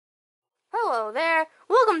Hello there,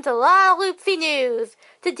 welcome to Lalaloopsy News.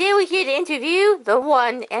 Today we're here to interview the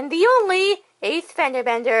one and the only Ace Fender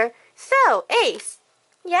Bender. So, Ace,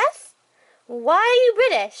 yes? Why are you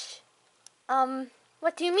British?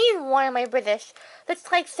 What do you mean, why am I British?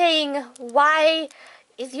 That's like saying, why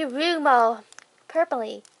is your room all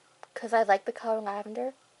purpley? 'Cause I like the color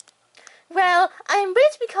lavender. Well, I'm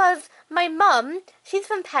British because my mum, she's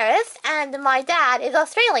from Paris, and my dad is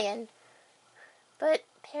Australian. But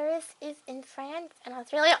Paris is in France and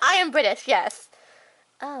Australia. I am British, yes.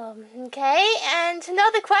 Okay. And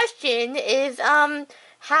another question is,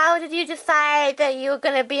 how did you decide that you were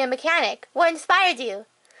gonna be a mechanic? What inspired you?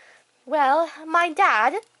 Well, my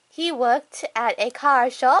dad, he worked at a car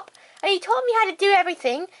shop, and he taught me how to do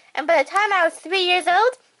everything, and by the time I was 3 years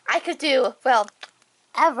old, I could do, well,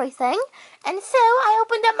 everything. And so I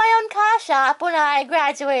opened up my own car shop when I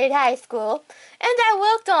graduated high school, and I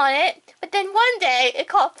worked on it, but then one day it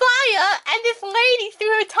caught fire, and this lady threw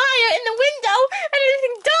her tire in the window, and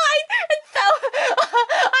everything died, and so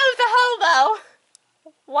I was a hobo.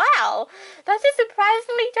 Wow, that's a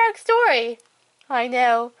surprisingly dark story. I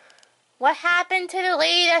know. What happened to the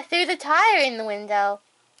lady that threw the tire in the window?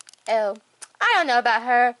 Oh, I don't know about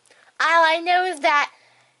her. All I know is that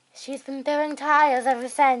she's been throwing tires ever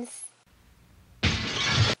since.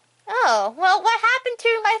 Oh, well, what happened to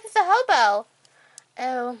your life as a hobo?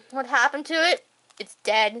 Oh, what happened to it? It's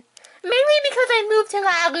dead. Mainly because I moved to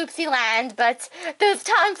Lalaloopsy land, but those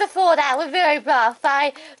times before that were very rough.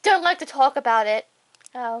 I don't like to talk about it.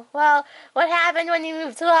 Oh, well, what happened when you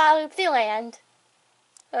moved to Lalaloopsy land?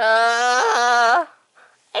 Ace,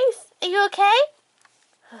 are you okay?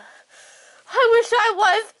 I wish I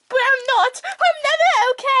was, but I'm not. I'm never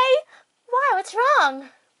okay. Why? What's wrong?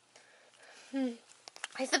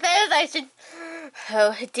 I suppose I should...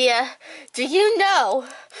 Oh, dear. Do you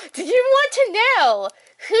want to know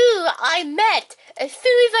who I met as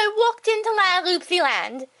soon as I walked into Lalaloopsy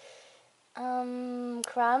land?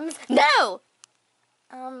 Crumbs? No!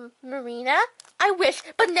 Marina? I wish,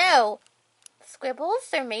 but no.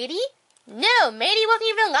 Scribbles or Matey? No, Matey wasn't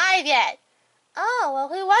even alive yet. Oh, well,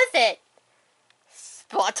 who was it?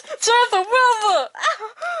 Spot! Just a river!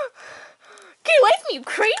 Get away from me, you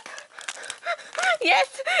creep!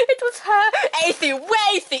 Yes, it was her. Acey,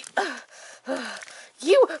 Wacy!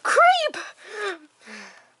 You creep!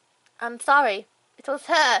 I'm sorry. It was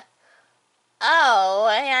her. Oh,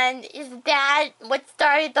 and is that what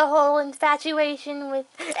started the whole infatuation with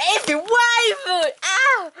Acey, Wacy?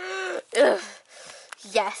 Ah! Ugh.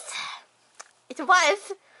 Yes, it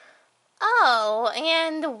was. Oh,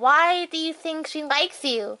 and why do you think she likes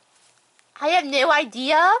you? I have no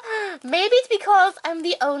idea. Maybe it's because I'm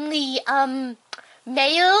the only,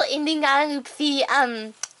 male in the Lalaloopsy,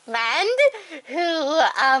 land who,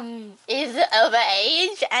 is of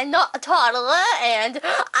age and not a toddler, and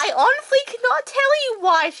I honestly cannot tell you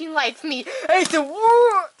why she likes me. Hey,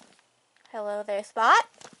 hello there, Spot.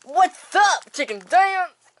 What's up, chicken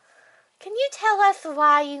dance? Can you tell us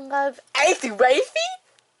why you love Acey Racy?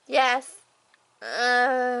 Yes.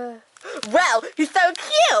 Well, he's so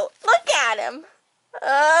cute. Look at him.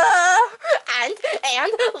 And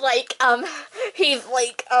like, he's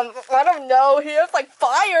like, I don't know, he has like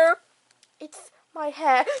fire. It's my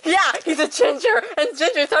hair. Yeah, he's a ginger, and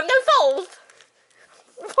gingers have no souls.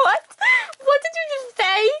 What? What did you just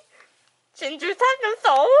say? Gingers have no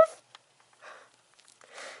souls?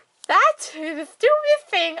 That is the stupidest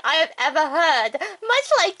thing I have ever heard,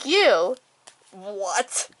 much like you.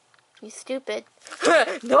 What? You stupid.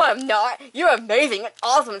 No, I'm not. You're amazing and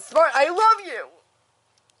awesome and smart. I love you.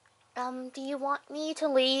 Do you want me to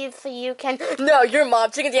leave so you can... No, your mom.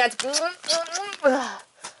 Chicken dance.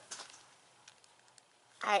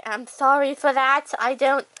 I'm sorry for that. I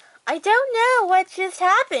don't know what just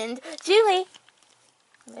happened. Julie.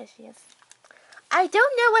 There she is. I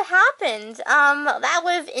don't know what happened. That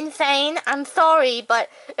was insane. I'm sorry, but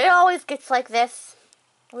it always gets like this.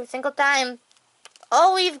 Every single time.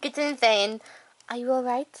 Always gets insane. Are you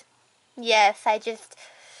alright? Yes, I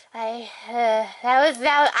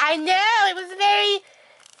know, it was very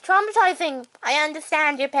traumatizing. I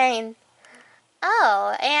understand your pain.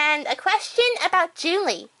 Oh, and a question about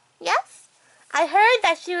Julie. Yes? I heard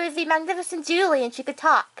that she was the magnificent Julie and she could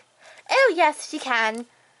talk. Oh, yes, she can.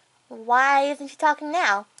 Why isn't she talking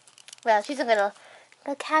now? Well, she's a little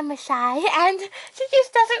camera shy, and she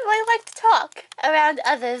just doesn't really like to talk around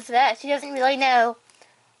others that she doesn't really know.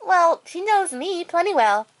 Well, she knows me plenty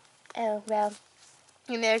well. Oh, well,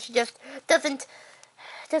 you know, she just doesn't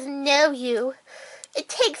know you. It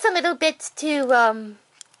takes a little bit to,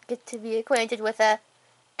 get to be acquainted with her.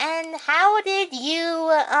 And how did you,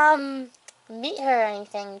 meet her or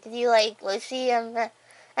anything? Did you, like, was she, and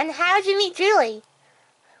how did you meet Julie?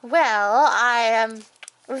 Well, I,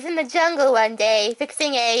 was in the jungle one day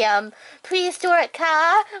fixing a, prehistoric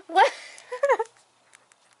car. What?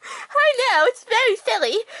 I know, it's very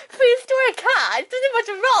silly. Prehistoric car, it's just a bunch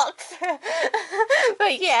of rocks.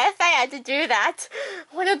 But yes, I had to do that.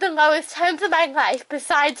 One of the lowest times of my life,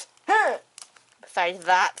 besides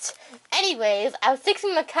that. Anyways, I was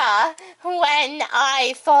fixing the car when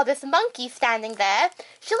I saw this monkey standing there.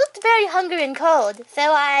 She looked very hungry and cold, so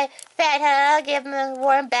I fed her, gave her a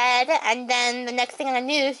warm bed, and then the next thing I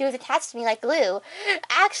knew, she was attached to me like glue.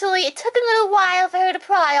 Actually, it took a little while for her to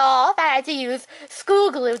pry off. I had to use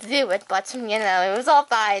school glue to do it, but, you know, it was all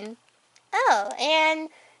fine. Oh, and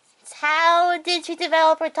how did she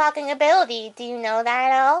develop her talking ability? Do you know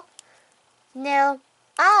that at all? No.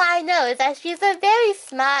 All I know is that she's a very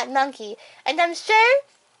smart monkey, and I'm sure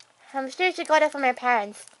she got it from her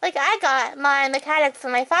parents. Like I got my mechanics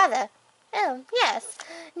from my father. Oh, yes.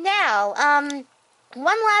 Now,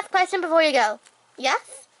 one last question before you go.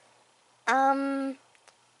 Yes? Where'd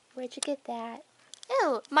you get that?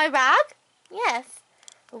 Oh, my rag? Yes.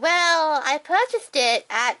 Well, I purchased it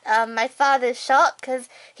at, my father's shop, 'cause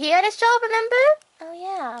he had a shop, remember? Oh,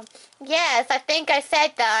 yeah. Yes, I think I said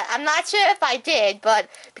that. I'm not sure if I did, but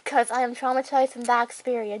because I am traumatized from that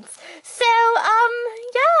experience. So,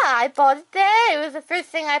 yeah, I bought it there. It was the first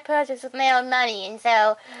thing I purchased with my own money, and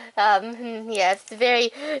so, yeah, it's a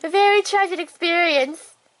very, very treasured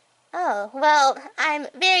experience. Oh, well, I'm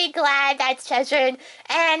very glad that's treasured,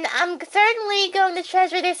 and I'm certainly going to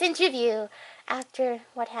treasure this interview after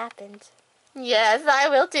what happened. Yes, I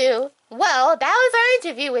will too. Well, that was our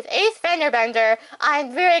interview with Ace Fender Bender.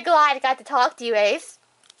 I'm very glad I got to talk to you, Ace.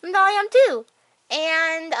 And I am too.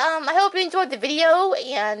 And, I hope you enjoyed the video,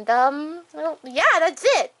 and, well, yeah, that's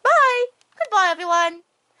it. Bye! Goodbye, everyone.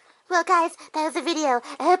 Well, guys, that was the video.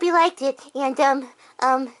 I hope you liked it, and,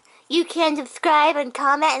 you can subscribe and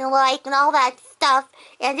comment and like and all that stuff.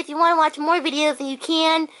 And if you want to watch more videos, you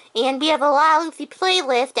can. And we have a Lalaloopsy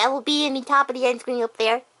playlist that will be in the top of the end screen up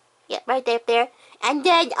there. Yeah, right there, up there. And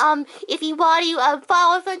then, if you want to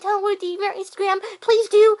follow us on Tumblr, or Instagram, please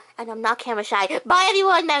do. And I'm not camera shy. Bye,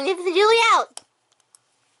 everyone. Magnificent Julie out.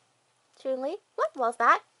 Truly, what was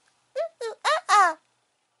that?